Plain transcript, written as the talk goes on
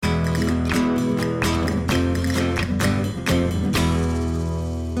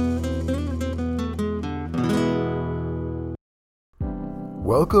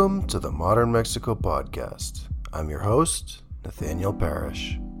Welcome to the Modern Mexico Podcast. I'm your host, Nathaniel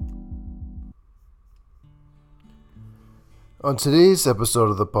Parish. On today's episode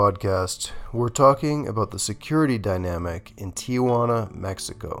of the podcast, we're talking about the security dynamic in Tijuana,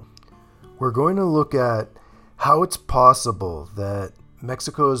 Mexico. We're going to look at how it's possible that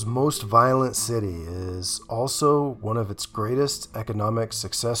Mexico's most violent city is also one of its greatest economic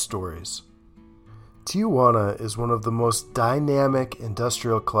success stories. Tijuana is one of the most dynamic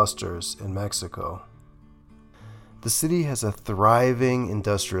industrial clusters in Mexico. The city has a thriving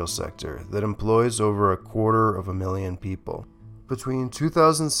industrial sector that employs over 250,000 people. Between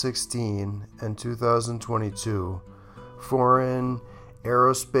 2016 and 2022, foreign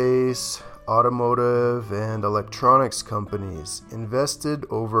aerospace, automotive, and electronics companies invested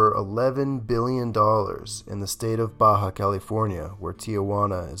over $11 billion in the state of Baja California, where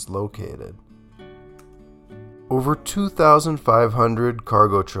Tijuana is located. Over 2,500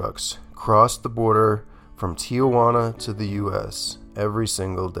 cargo trucks cross the border from Tijuana to the U.S. every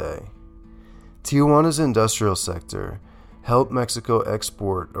single day. Tijuana's industrial sector helped Mexico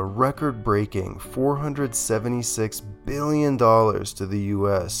export a record-breaking $476 billion to the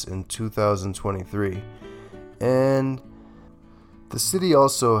U.S. in 2023, and the city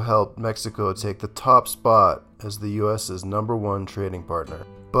also helped Mexico take the top spot as the U.S.'s #1 trading partner.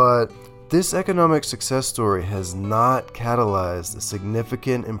 But this economic success story has not catalyzed a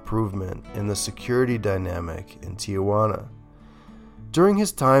significant improvement in the security dynamic in Tijuana. During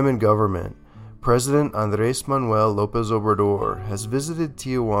his time in government, President Manuel Lopez Obrador has visited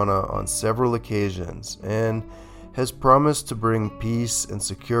Tijuana on several occasions and has promised to bring peace and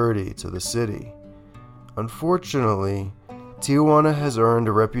security to the city. Unfortunately, Tijuana has earned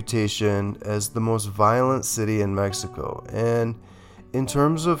a reputation as the most violent city in Mexico, and in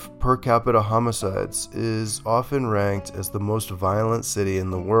terms of per capita homicides, is often ranked as the most violent city in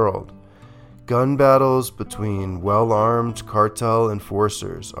the world. Gun battles between well-armed cartel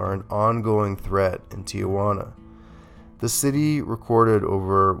enforcers are an ongoing threat in Tijuana. The city recorded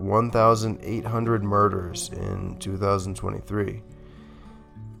over 1,800 murders in 2023.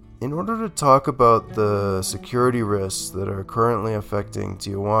 In order to talk about the security risks that are currently affecting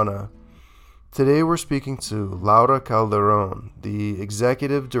Tijuana, today we're speaking to Laura Calderon, the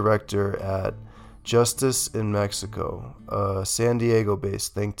executive director at Justice in Mexico, a San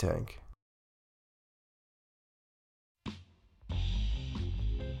Diego-based think tank.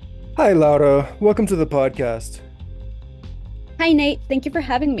 Hi, Laura. Welcome to the podcast. Hi, Nate. Thank you for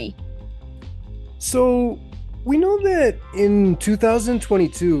having me. So, we know that in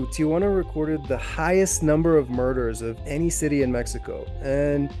 2022, Tijuana recorded the highest number of murders of any city in Mexico,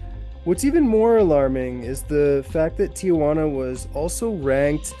 and what's even more alarming is the fact that Tijuana was also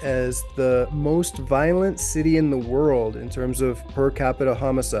ranked as the most violent city in the world in terms of per capita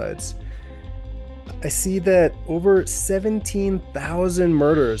homicides. I see that over 17,000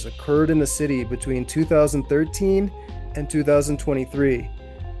 murders occurred in the city between 2013 and 2023.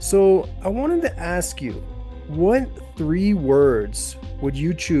 So I wanted to ask you, what 3 words would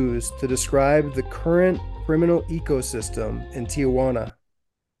you choose to describe the current criminal ecosystem in Tijuana?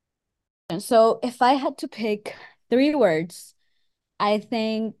 So if I had to pick 3 words, I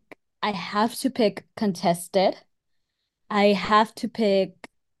think I have to pick contested, I have to pick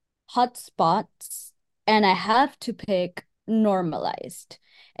hotspots, and I have to pick normalized.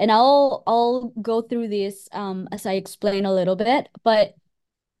 And I'll go through these as I explain a little bit. But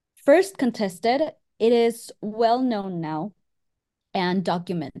first, contested, it is well known now and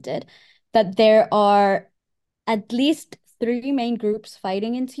documented that there are at least 3 main groups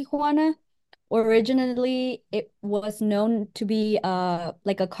fighting in Tijuana. Originally, it was known to be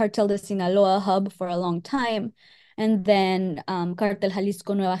like a Cartel de Sinaloa hub for a long time. And then Cartel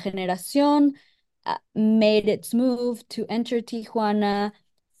Jalisco Nueva Generación made its move to enter Tijuana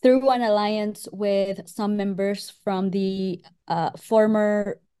through an alliance with some members from the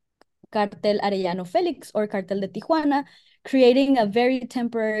former Cartel Arellano Felix or Cartel de Tijuana, creating a very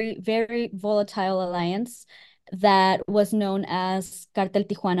temporary, very volatile alliance that was known as Cartel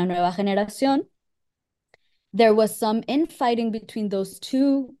Tijuana Nueva Generación. There was some infighting between those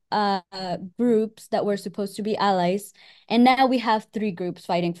 2 groups that were supposed to be allies, and now we have 3 groups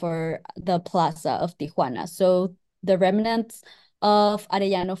fighting for the plaza of Tijuana. So the remnants of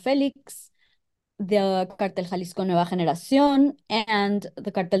Arellano Felix, the Cartel Jalisco Nueva Generación, and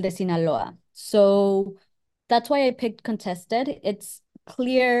the Cartel de Sinaloa. So that's why I picked contested. It's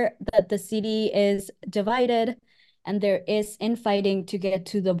clear that the city is divided and there is infighting to get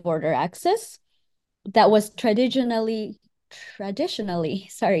to the border access that was traditionally,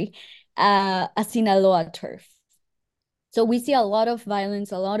 a Sinaloa turf. So we see a lot of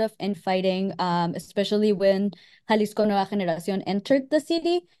violence, a lot of infighting, especially when Jalisco Nueva Generación entered the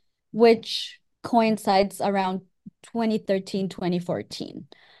city, which coincides around 2013, 2014.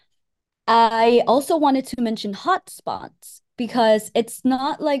 I also wanted to mention hotspots because it's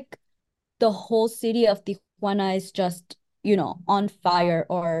not like the whole city of Tijuana is just, on fire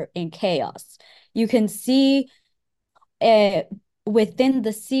or in chaos. You can see uh, within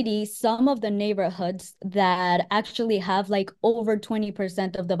the city some of the neighborhoods that actually have like over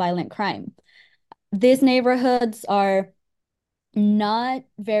 20% of the violent crime. These neighborhoods are not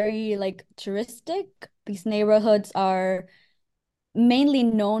very like touristic. These neighborhoods are mainly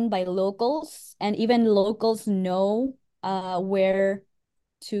known by locals, and even locals know where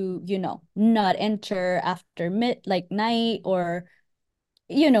to, not enter after night, or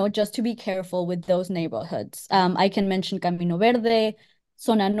just to be careful with those neighborhoods. I can mention Camino Verde,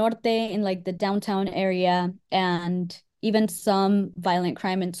 Zona Norte in like the downtown area, and even some violent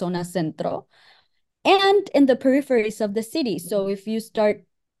crime in Zona Centro and in the peripheries of the city. So if you start,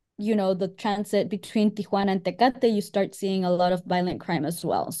 the transit between Tijuana and Tecate, you start seeing a lot of violent crime as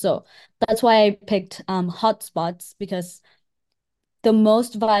well. So that's why I picked hotspots, because the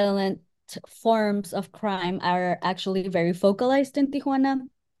most violent forms of crime are actually very focalized in Tijuana.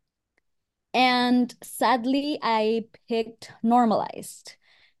 And sadly, I picked normalized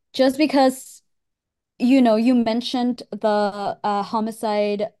just because, you mentioned the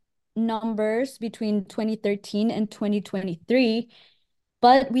homicide numbers between 2013 and 2023,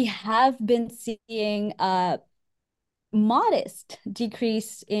 but we have been seeing a modest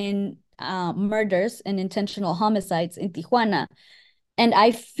decrease in murders and intentional homicides in Tijuana. And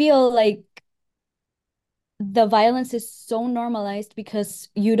I feel like the violence is so normalized because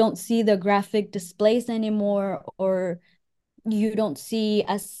you don't see the graphic displays anymore, or you don't see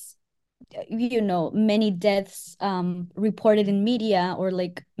as many deaths reported in media or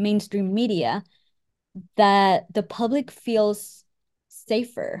like mainstream media, that the public feels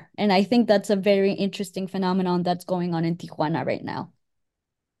safer. And I think that's a very interesting phenomenon that's going on in Tijuana right now.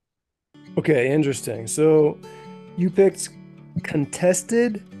 Okay, interesting. So you picked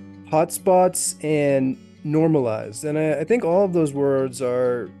contested, hotspots, and normalized. And I think all of those words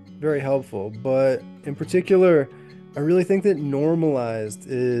are very helpful, but in particular, I really think that normalized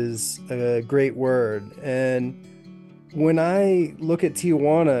is a great word. And when I look at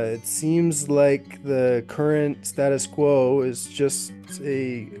Tijuana, it seems like the current status quo is just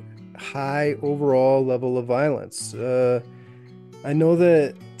a high overall level of violence. I know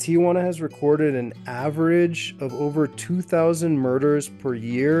that Tijuana has recorded an average of over 2,000 murders per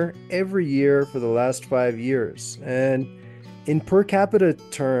year, every year for the last 5 years. And in per capita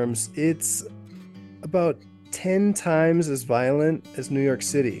terms, it's about 10 times as violent as New York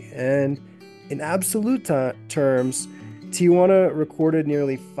City. And in absolute terms, Tijuana recorded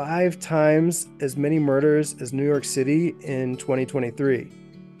nearly 5 times as many murders as New York City in 2023.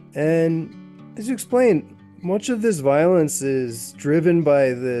 And as you explained, much of this violence is driven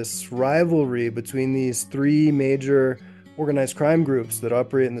by this rivalry between these three major organized crime groups that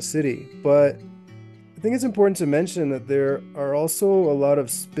operate in the city. But I think it's important to mention that there are also a lot of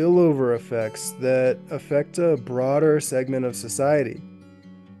spillover effects that affect a broader segment of society.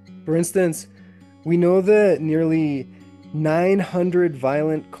 For instance, we know that nearly 900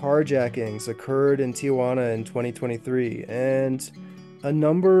 violent carjackings occurred in Tijuana in 2023, and a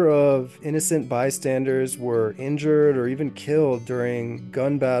number of innocent bystanders were injured or even killed during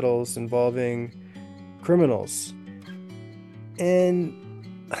gun battles involving criminals. And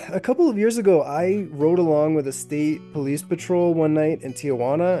a couple of years ago, I rode along with a state police patrol one night in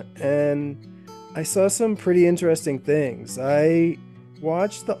Tijuana, and I saw some pretty interesting things. I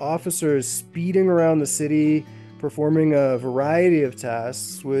watched the officers speeding around the city, performing a variety of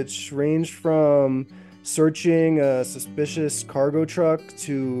tasks, which ranged from searching a suspicious cargo truck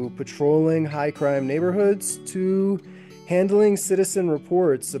to patrolling high crime neighborhoods to handling citizen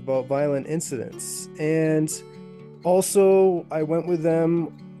reports about violent incidents. And also, I went with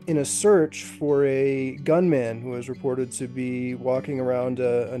them in a search for a gunman who was reported to be walking around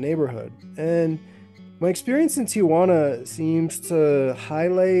a neighborhood. And my experience in Tijuana seems to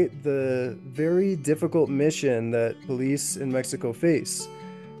highlight the very difficult mission that police in Mexico face.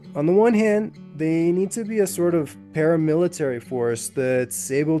 On the one hand, they need to be a sort of paramilitary force that's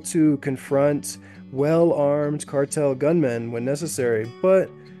able to confront well-armed cartel gunmen when necessary. But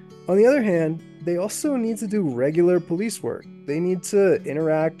on the other hand, they also need to do regular police work. They need to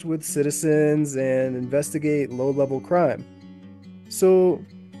interact with citizens and investigate low-level crime. So,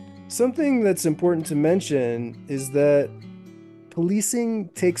 something that's important to mention is that policing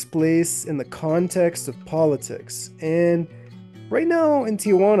takes place in the context of politics. And right now in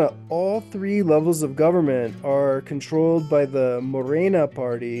Tijuana, all three levels of government are controlled by the Morena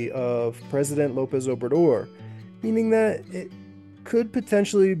party of President Lopez Obrador, meaning that it could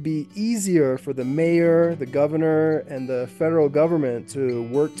potentially be easier for the mayor, the governor, and the federal government to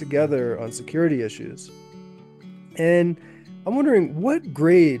work together on security issues. And I'm wondering, what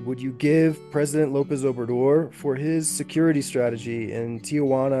grade would you give President Lopez Obrador for his security strategy in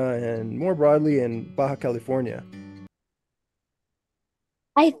Tijuana and more broadly in Baja California?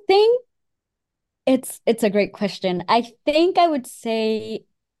 I think it's a great question. I think I would say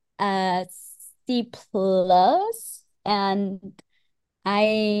a C plus, and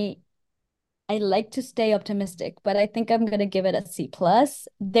I I like to stay optimistic, but I think I'm gonna give it a C plus.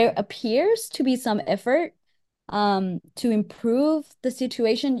 There appears to be some effort to improve the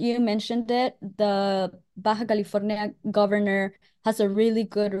situation. You mentioned it. The Baja California governor has a really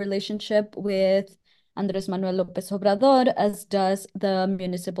good relationship with Andres Manuel Lopez Obrador, as does the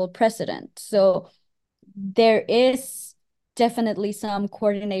municipal president. So there is definitely some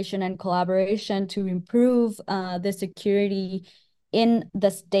coordination and collaboration to improve the security in the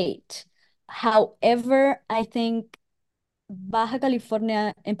state. However, I think Baja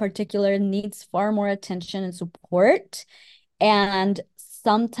California in particular needs far more attention and support. And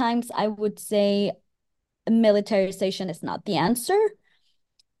sometimes I would say militarization is not the answer.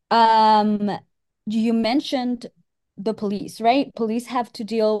 Um, you mentioned the police, right? Police have to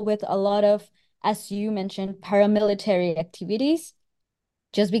deal with a lot of, as you mentioned, paramilitary activities,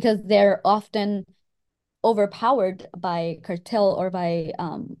 just because they're often overpowered by cartel or by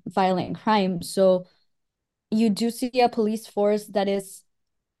violent crime. So you do see a police force that is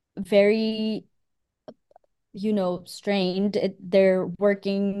very, strained. They're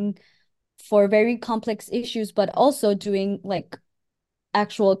working for very complex issues, but also doing like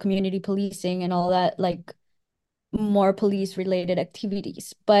actual community policing and all that, like more police related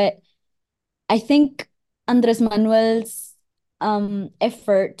activities. But I think Andres Manuel's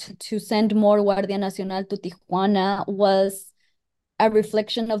effort to send more Guardia Nacional to Tijuana was a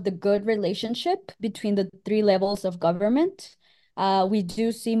reflection of the good relationship between the three levels of government. We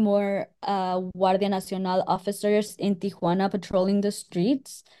do see more Guardia Nacional officers in Tijuana patrolling the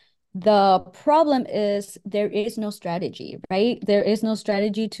streets. The problem is there is no strategy, right? There is no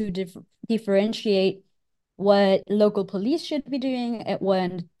strategy to differentiate what local police should be doing and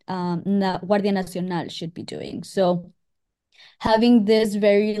what Guardia Nacional should be doing. So having this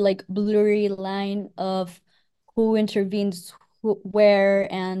very like blurry line of who intervenes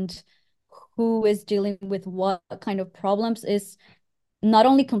where and who is dealing with what kind of problems is not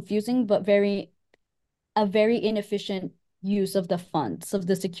only confusing but a very inefficient use of the funds, of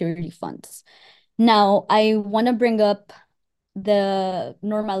the security funds. Now, I want to bring up the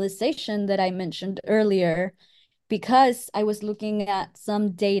normalization that I mentioned earlier because I was looking at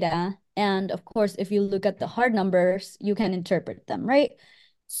some data. And of course, if you look at the hard numbers, you can interpret them, right?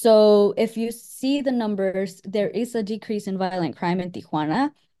 So if you see the numbers, there is a decrease in violent crime in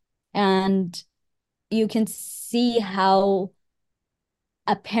Tijuana. And you can see how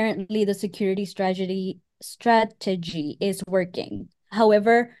apparently the security strategy is working.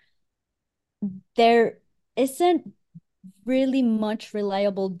 However, there isn't really much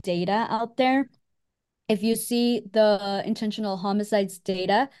reliable data out there. If you see the intentional homicides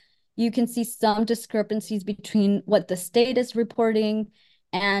data, you can see some discrepancies between what the state is reporting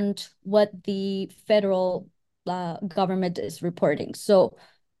and what the federal government is reporting. So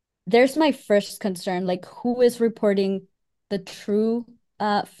there's my first concern, like who is reporting the true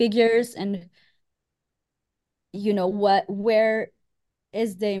figures and where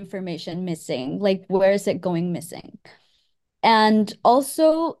is the information missing? Like where is it going missing? And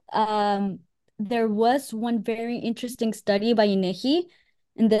also, there was one very interesting study by INEGI,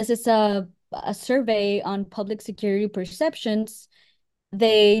 and this is a survey on public security perceptions.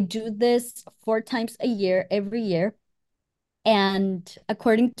 They do this 4 times a year, every year. And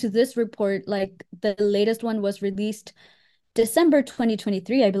according to this report, like the latest one was released December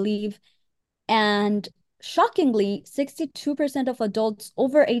 2023, I believe. And shockingly, 62% of adults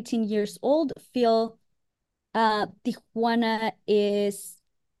over 18 years old feel Tijuana is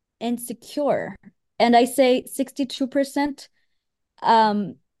insecure. And I say 62%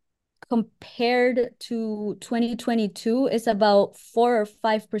 um, compared to 2022 is about 4 or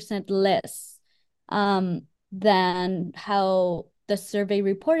 5% less than how the survey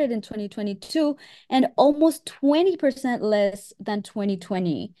reported in 2022 and almost 20% less than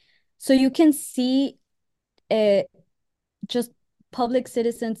 2020. So you can see uh, just public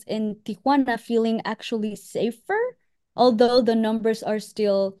citizens in Tijuana feeling actually safer although the numbers are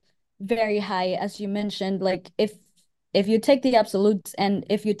still very high, as you mentioned, like if you take the absolutes and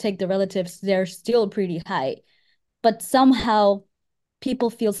if you take the relatives, they're still pretty high. But somehow people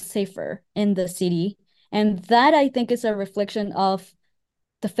feel safer in the city. And that I think is a reflection of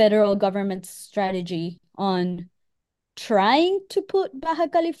the federal government's strategy on trying to put Baja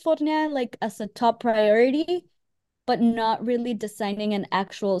California like as a top priority, but not really designing an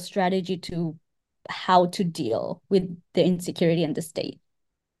actual strategy to how to deal with the insecurity in the state.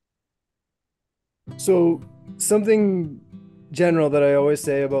 So, something general that I always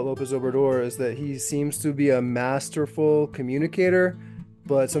say about Lopez Obrador is that he seems to be a masterful communicator,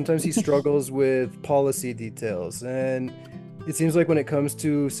 but sometimes he struggles with policy details. And it seems like when it comes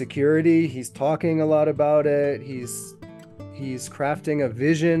to security, he's talking a lot about it. He's crafting a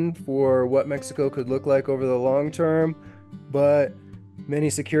vision for what Mexico could look like over the long term, but many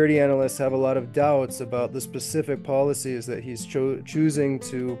security analysts have a lot of doubts about the specific policies that he's choosing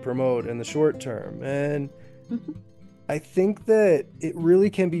to promote in the short term. And I think that it really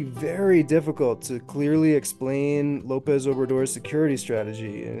can be very difficult to clearly explain Lopez Obrador's security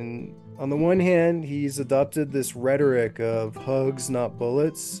strategy. And on the one hand, he's adopted this rhetoric of hugs, not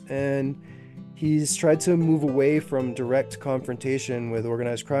bullets, and he's tried to move away from direct confrontation with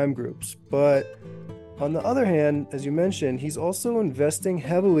organized crime groups. But on the other hand, as you mentioned, he's also investing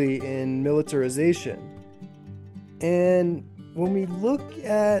heavily in militarization. And when we look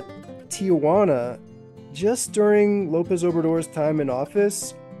at Tijuana, just during Lopez Obrador's time in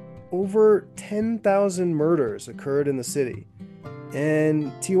office, over 10,000 murders occurred in the city.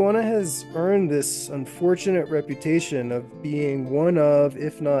 And Tijuana has earned this unfortunate reputation of being one of,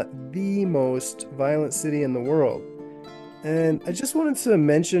 if not the most violent city in the world. And I just wanted to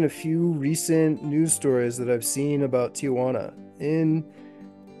mention a few recent news stories that I've seen about Tijuana. In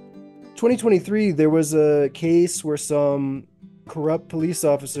 2023, there was a case where some corrupt police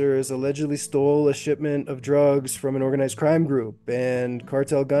officers allegedly stole a shipment of drugs from an organized crime group, and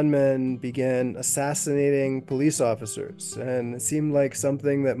cartel gunmen began assassinating police officers. And it seemed like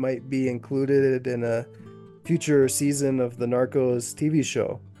something that might be included in a future season of the Narcos TV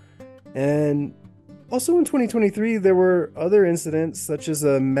show. And also in 2023, there were other incidents, such as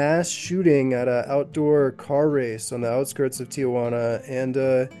a mass shooting at an outdoor car race on the outskirts of Tijuana and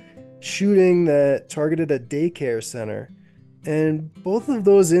a shooting that targeted a daycare center. And both of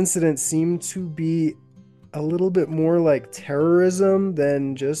those incidents seem to be a little bit more like terrorism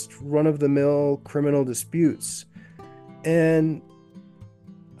than just run-of-the-mill criminal disputes. And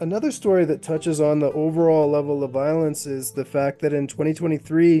another story that touches on the overall level of violence is the fact that in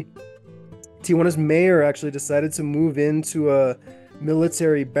 2023, Tijuana's mayor actually decided to move into a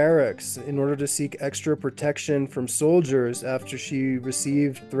military barracks in order to seek extra protection from soldiers after she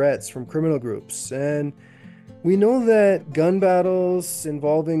received threats from criminal groups. And we know that gun battles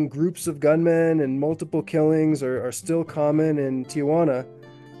involving groups of gunmen and multiple killings are still common in Tijuana.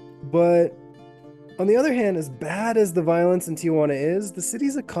 But on the other hand, as bad as the violence in Tijuana is, the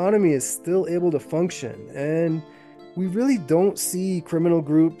city's economy is still able to function. And we really don't see criminal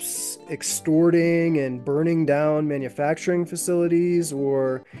groups extorting and burning down manufacturing facilities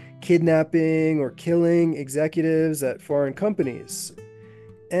or kidnapping or killing executives at foreign companies.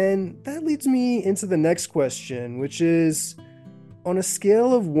 And that leads me into the next question, which is on a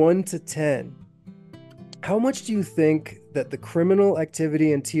scale of 1 to 10, how much do you think that the criminal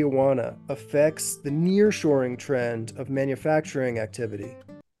activity in Tijuana affects the nearshoring trend of manufacturing activity?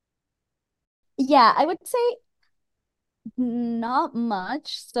 Yeah, I would say not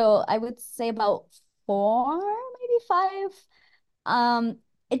much. So I would say about four, maybe five. Um,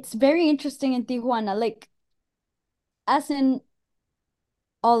 it's very interesting in Tijuana, like as in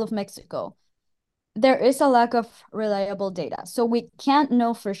all of Mexico, there is a lack of reliable data. So we can't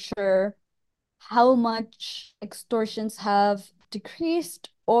know for sure how much extortions have decreased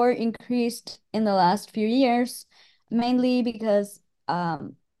or increased in the last few years, mainly because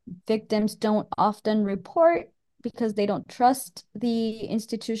victims don't often report because they don't trust the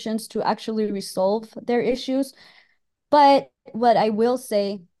institutions to actually resolve their issues. But what I will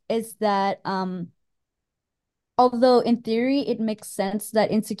say is that although in theory it makes sense that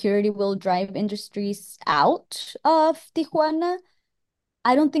insecurity will drive industries out of Tijuana,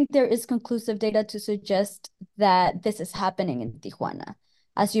 I don't think there is conclusive data to suggest that this is happening in Tijuana.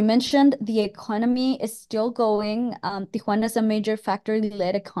 As you mentioned, the economy is still going. Tijuana is a major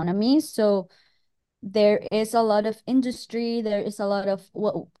factory-led economy, so there is a lot of industry. There is a lot of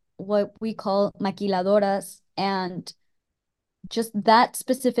what we call maquiladoras, and just that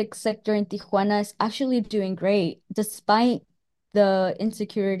specific sector in Tijuana is actually doing great despite the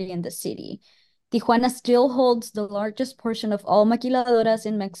insecurity in the city. Tijuana still holds the largest portion of all maquiladoras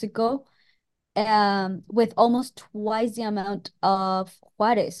in Mexico, with almost twice the amount of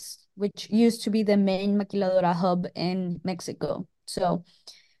Juárez, which used to be the main maquiladora hub in Mexico. So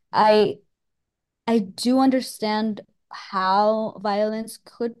I I do understand how violence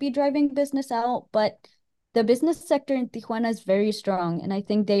could be driving business out, but the business sector in Tijuana is very strong, and I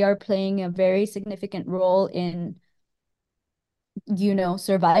think they are playing a very significant role in,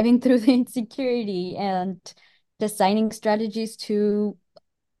 surviving through the insecurity and designing strategies to,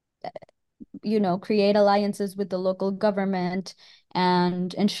 create alliances with the local government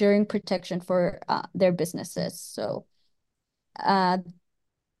and ensuring protection for their businesses. So, uh,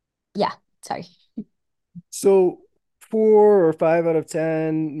 yeah, sorry. So 4 or 5 out of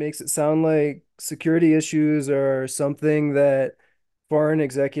 10 makes it sound like security issues are something that foreign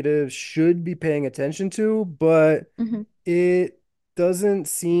executives should be paying attention to, but Mhm. it doesn't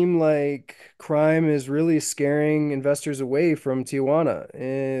seem like crime is really scaring investors away from Tijuana.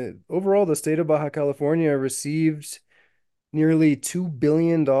 And overall, the state of Baja California received nearly $2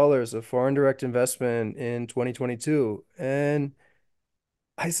 billion of foreign direct investment in 2022. And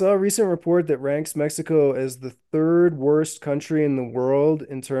I saw a recent report that ranks Mexico as the third worst country in the world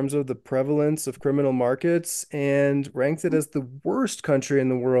in terms of the prevalence of criminal markets and ranked it as the worst country in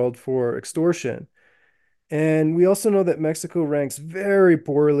the world for extortion. And we also know that Mexico ranks very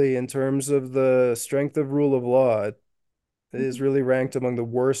poorly in terms of the strength of rule of law. It is really ranked among the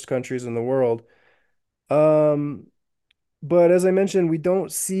worst countries in the world. Um, but as I mentioned, we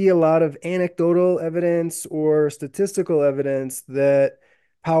don't see a lot of anecdotal evidence or statistical evidence that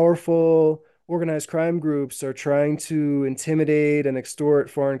powerful organized crime groups are trying to intimidate and extort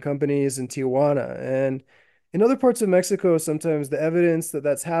foreign companies in Tijuana. And in other parts of Mexico, sometimes the evidence that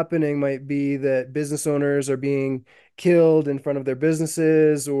that's happening might be that business owners are being killed in front of their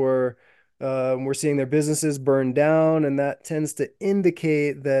businesses, or we're seeing their businesses burn down, and that tends to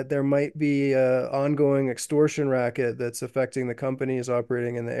indicate that there might be an ongoing extortion racket that's affecting the companies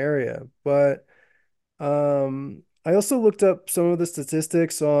operating in the area. But I also looked up some of the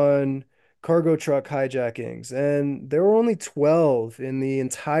statistics on cargo truck hijackings, and there were only 12 in the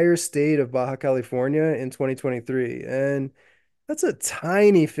entire state of Baja California in 2023. And that's a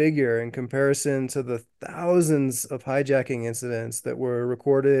tiny figure in comparison to the thousands of hijacking incidents that were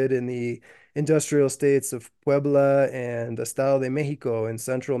recorded in the industrial states of Puebla and Estado de Mexico in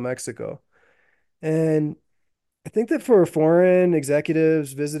central Mexico. And I think that for foreign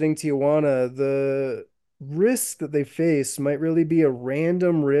executives visiting Tijuana, the risk that they face might really be a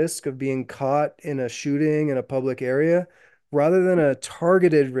random risk of being caught in a shooting in a public area rather than a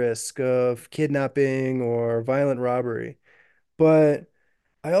targeted risk of kidnapping or violent robbery. But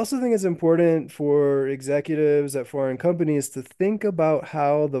I also think it's important for executives at foreign companies to think about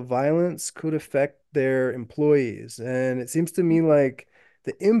how the violence could affect their employees. And it seems to me like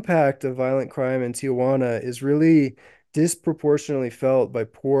the impact of violent crime in Tijuana is really disproportionately felt by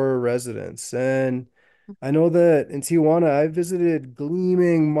poorer residents. And I know that in Tijuana, I visited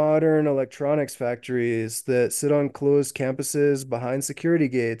gleaming modern electronics factories that sit on closed campuses behind security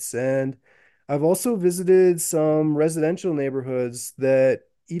gates. And I've also visited some residential neighborhoods that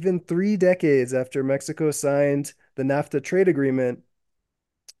even 3 decades after Mexico signed the NAFTA trade agreement,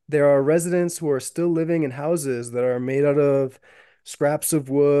 there are residents who are still living in houses that are made out of scraps of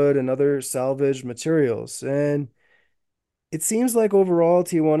wood and other salvaged materials. And it seems like overall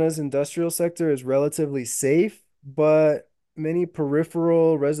Tijuana's industrial sector is relatively safe, but many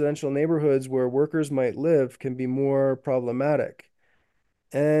peripheral residential neighborhoods where workers might live can be more problematic.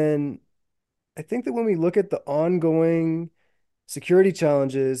 And I think that when we look at the ongoing security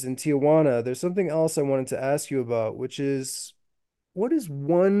challenges in Tijuana, there's something else I wanted to ask you about, which is what is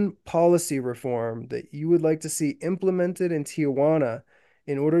one policy reform that you would like to see implemented in Tijuana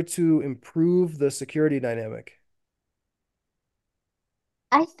in order to improve the security dynamic?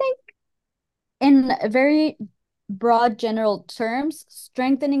 I think in very broad general terms,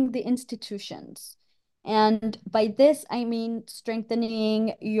 strengthening the institutions. And by this, I mean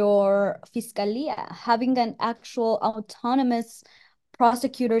strengthening your fiscalia, having an actual autonomous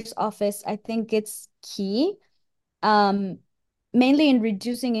prosecutor's office. I think it's key, um, mainly in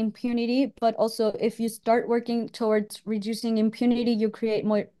reducing impunity, but also if you start working towards reducing impunity, you create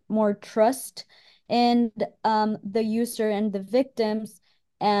more trust in the user and the victims,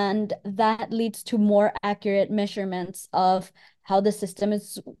 and that leads to more accurate measurements of how the system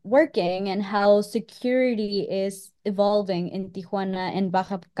is working and how security is evolving in Tijuana and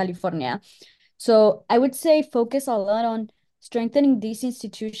Baja California. So I would say focus a lot on strengthening these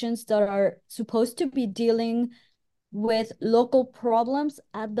institutions that are supposed to be dealing with local problems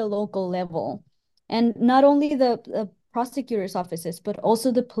at the local level. And not only the prosecutors' offices, but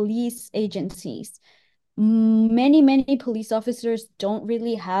also the police agencies. Many police officers don't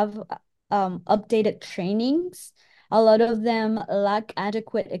really have updated trainings. A lot of them lack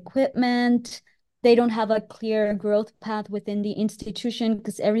adequate equipment. They don't have a clear growth path within the institution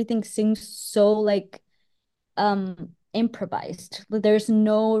because everything seems so like improvised. There's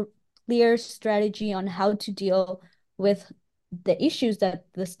no clear strategy on how to deal with the issues that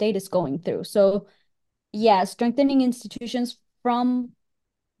the state is going through. So yeah, strengthening institutions from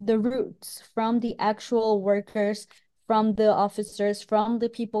the roots, from the actual workers, from the officers, from the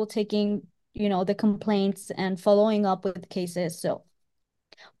people taking, the complaints and following up with cases. So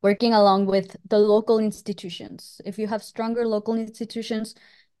working along with the local institutions. If you have stronger local institutions,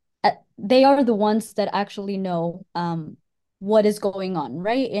 they are the ones that actually know what is going on,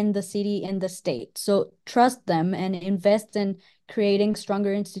 right? In the city, in the state. So trust them and invest in creating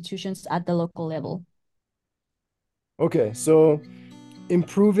stronger institutions at the local level. Okay, so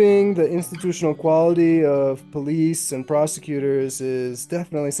improving the institutional quality of police and prosecutors is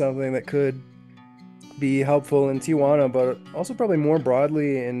definitely something that could be helpful in Tijuana, but also probably more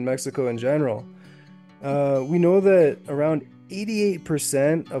broadly in Mexico in general. We know that around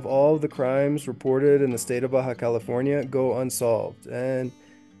 88% of all the crimes reported in the state of Baja California go unsolved. And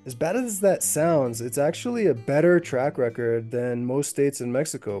as bad as that sounds, it's actually a better track record than most states in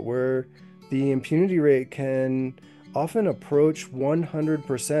Mexico, where the impunity rate can often approach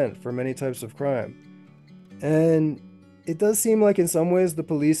 100% for many types of crime. And it does seem like in some ways the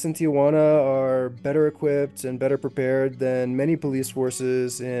police in Tijuana are better equipped and better prepared than many police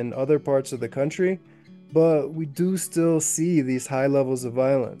forces in other parts of the country, but we do still see these high levels of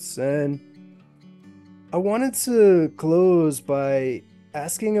violence. And I wanted to close by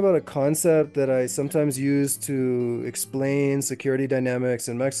asking about a concept that I sometimes use to explain security dynamics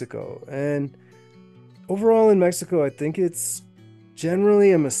in Mexico. And overall, in Mexico, I think it's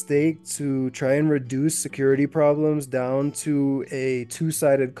generally a mistake to try and reduce security problems down to a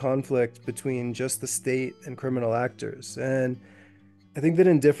two-sided conflict between just the state and criminal actors. And I think that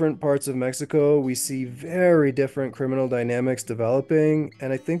in different parts of Mexico, we see very different criminal dynamics developing.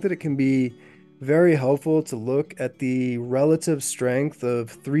 And I think that it can be very helpful to look at the relative strength of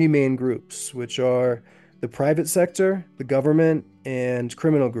three main groups, which are the private sector, the government, and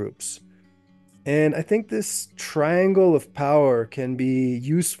criminal groups. And I think this triangle of power can be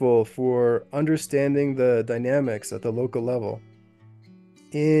useful for understanding the dynamics at the local level.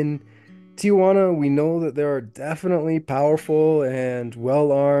 In Tijuana, we know that there are definitely powerful and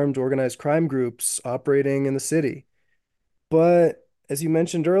well-armed organized crime groups operating in the city. But as you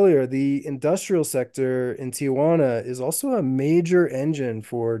mentioned earlier, the industrial sector in Tijuana is also a major engine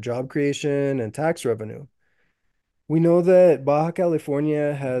for job creation and tax revenue. We know that Baja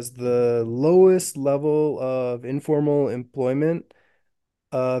California has the lowest level of informal employment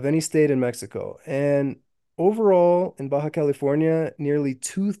of any state in Mexico. And overall, in Baja California, nearly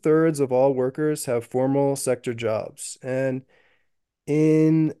two-thirds of all workers have formal sector jobs. And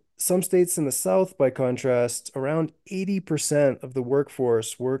in some states in the South, by contrast, around 80% of the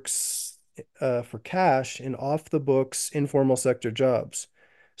workforce works for cash in off-the-books informal sector jobs.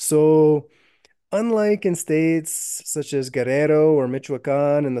 So, unlike in states such as Guerrero or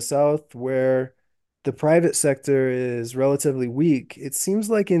Michoacan in the South, where the private sector is relatively weak, it seems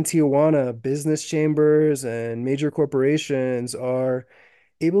like in Tijuana, business chambers and major corporations are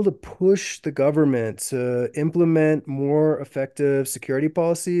able to push the government to implement more effective security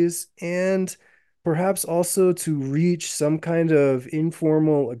policies and perhaps also to reach some kind of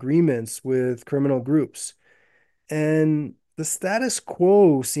informal agreements with criminal groups. And the status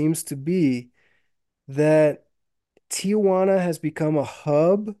quo seems to be that Tijuana has become a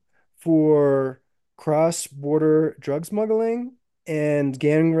hub for cross-border drug smuggling and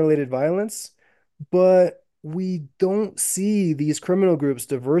gang-related violence, but we don't see these criminal groups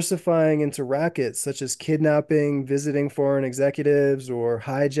diversifying into rackets such as kidnapping, visiting foreign executives, or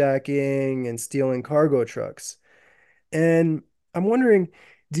hijacking and stealing cargo trucks. And I'm wondering,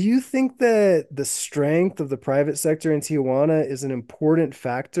 do you think that the strength of the private sector in Tijuana is an important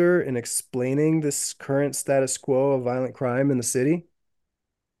factor in explaining this current status quo of violent crime in the city?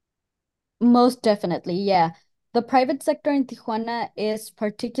 Most definitely, yeah. The private sector in Tijuana is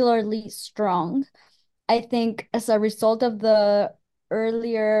particularly strong. I think as a result of the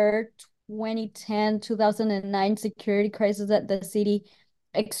earlier 2010, 2009 security crisis that the city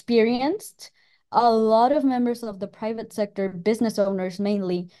experienced, a lot of members of the private sector, business owners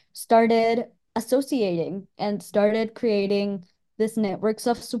mainly, started associating and started creating these networks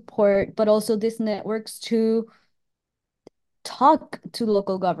of support, but also these networks to talk to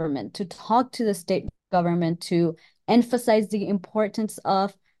local government, to talk to the state government, to emphasize the importance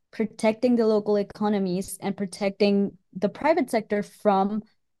of protecting the local economies and protecting the private sector from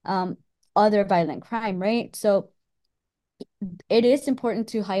other violent crime, right? So it is important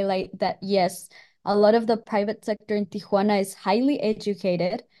to highlight that, yes, a lot of the private sector in Tijuana is highly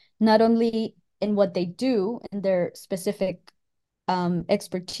educated, not only in what they do in their specific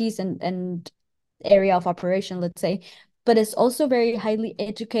expertise and area of operation, let's say, but is also very highly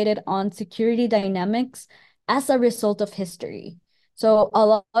educated on security dynamics as a result of history. So a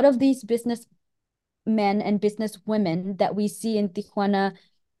lot of these businessmen and businesswomen that we see in Tijuana,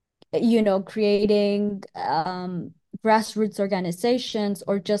 creating grassroots organizations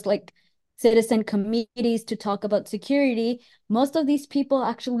or just like citizen committees to talk about security, most of these people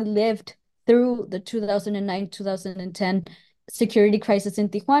actually lived through the 2009, 2010 security crisis in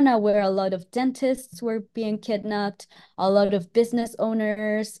Tijuana, where a lot of dentists were being kidnapped, a lot of business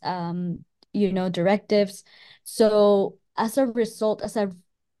owners, directives. So as a result, as a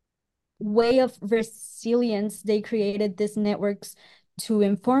way of resilience, they created these networks to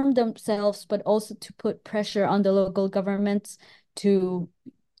inform themselves, but also to put pressure on the local governments to,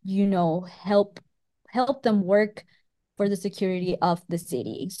 help them work for the security of the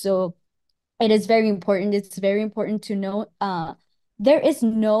city. So it is very important. It's very important to know there is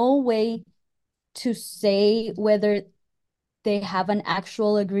no way to say whether they have an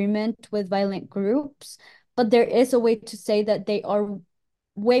actual agreement with violent groups, but there is a way to say that they are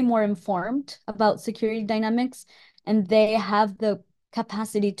way more informed about security dynamics and they have the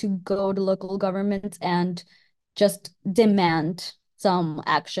capacity to go to local governments and just demand some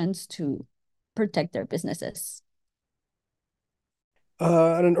actions to protect their businesses.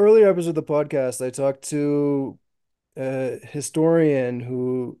 On an earlier episode of the podcast, I talked to a historian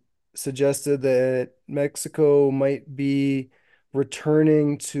who suggested that Mexico might be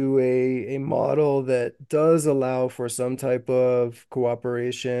returning to a model that does allow for some type of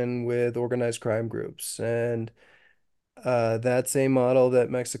cooperation with organized crime groups. And that's a model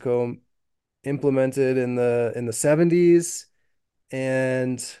that Mexico implemented in the 70s.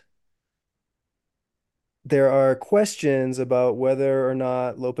 And there are questions about whether or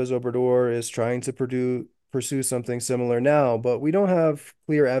not Lopez Obrador is trying to pursue something similar now, but we don't have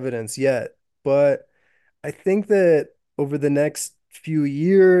clear evidence yet. But I think that over the next few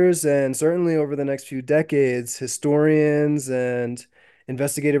years and certainly over the next few decades, historians and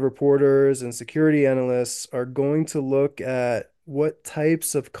investigative reporters and security analysts are going to look at what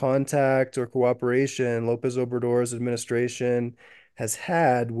types of contact or cooperation Lopez Obrador's administration has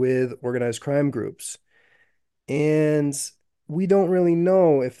had with organized crime groups. And we don't really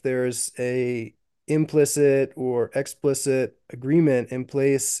know if there's a implicit or explicit agreement in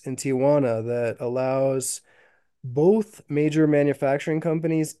place in Tijuana that allows both major manufacturing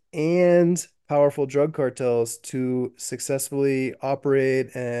companies and powerful drug cartels to successfully operate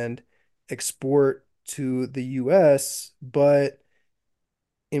and export to the US, but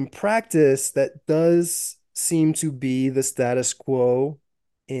in practice, that does seem to be the status quo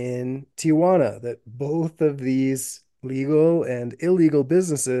in Tijuana, that both of these legal and illegal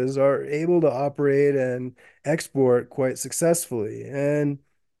businesses are able to operate and export quite successfully. And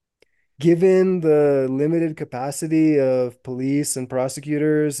given the limited capacity of police and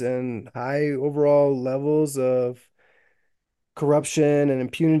prosecutors and high overall levels of corruption and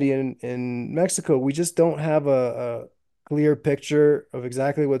impunity in Mexico, we just don't have a clear picture of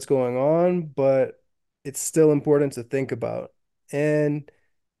exactly what's going on, but it's still important to think about. And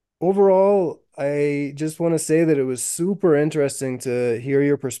overall, I just want to say that it was super interesting to hear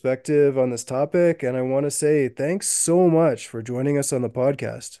your perspective on this topic. And I want to say thanks so much for joining us on the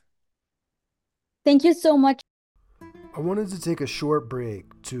podcast. Thank you so much. I wanted to take a short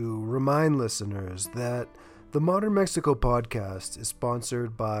break to remind listeners that the Modern Mexico podcast is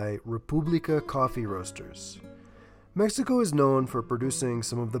sponsored by Republica Coffee Roasters. Mexico is known for producing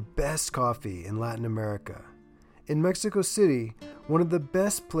some of the best coffee in Latin America. In Mexico City, one of the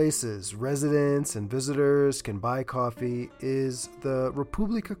best places residents and visitors can buy coffee is the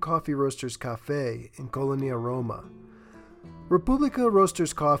Republica Coffee Roasters Cafe in Colonia Roma. Republica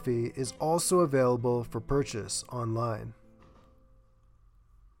Roasters Coffee is also available for purchase online.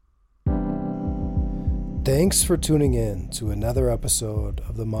 Thanks for tuning in to another episode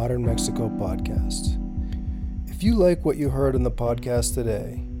of the Modern Mexico podcast. If you like what you heard on the podcast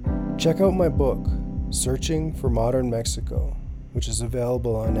today, check out my book, Searching for Modern Mexico, which is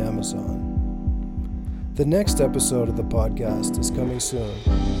available on Amazon. The next episode of the podcast is coming soon.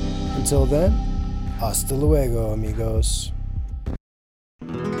 Until then, hasta luego, amigos.